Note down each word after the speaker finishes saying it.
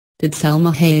Did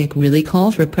Salma Hayek really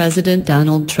call for President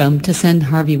Donald Trump to send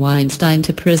Harvey Weinstein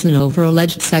to prison over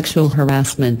alleged sexual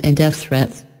harassment and death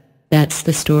threats? That's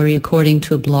the story according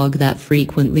to a blog that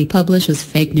frequently publishes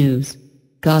fake news.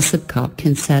 Gossip Cop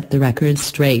can set the record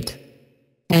straight.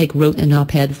 Hayek wrote an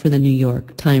op-ed for the New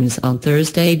York Times on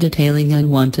Thursday detailing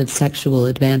unwanted sexual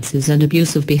advances and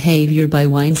abusive behavior by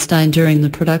Weinstein during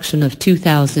the production of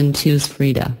 2002's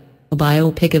Frida, a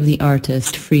biopic of the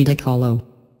artist Frida Kahlo.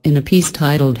 In a piece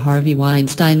titled "Harvey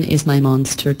Weinstein is My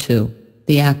Monster Too,"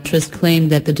 the actress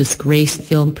claimed that the disgraced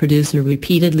film producer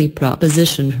repeatedly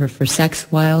propositioned her for sex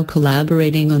while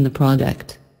collaborating on the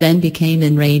project, then became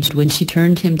enraged when she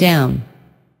turned him down.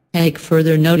 Hayek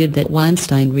further noted that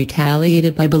Weinstein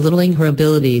retaliated by belittling her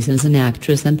abilities as an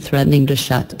actress and threatening to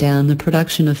shut down the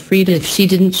production of Frida if she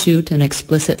didn't shoot an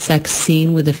explicit sex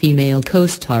scene with a female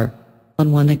co-star.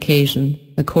 On one occasion,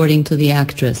 according to the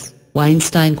actress,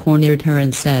 Weinstein cornered her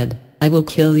and said, "I will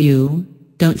kill you,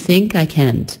 don't think I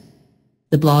can't."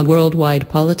 The blog Worldwide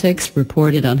Politics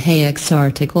reported on Hayek's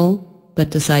article,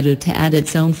 but decided to add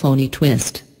its own phony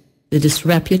twist. The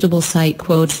disreputable site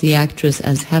quotes the actress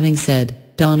as having said,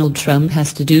 "Donald Trump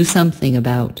has to do something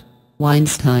about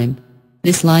Weinstein."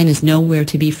 This line is nowhere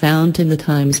to be found in the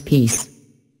Times piece.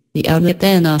 The outlet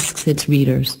then asks its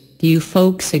readers, "Do you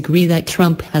folks agree that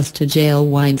Trump has to jail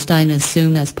Weinstein as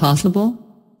soon as possible?"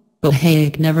 But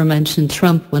Hayek never mentioned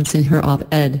Trump once in her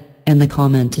op-ed, and the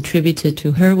comment attributed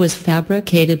to her was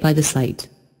fabricated by the site.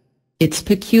 It's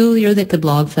peculiar that the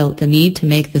blog felt the need to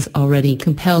make this already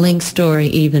compelling story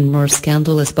even more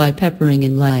scandalous by peppering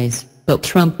in lies, but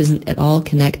Trump isn't at all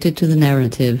connected to the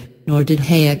narrative, nor did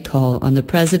Hayek call on the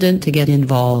president to get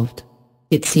involved.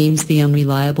 It seems the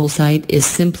unreliable site is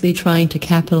simply trying to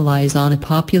capitalize on a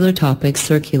popular topic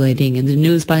circulating in the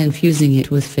news by infusing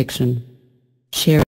it with fiction. Share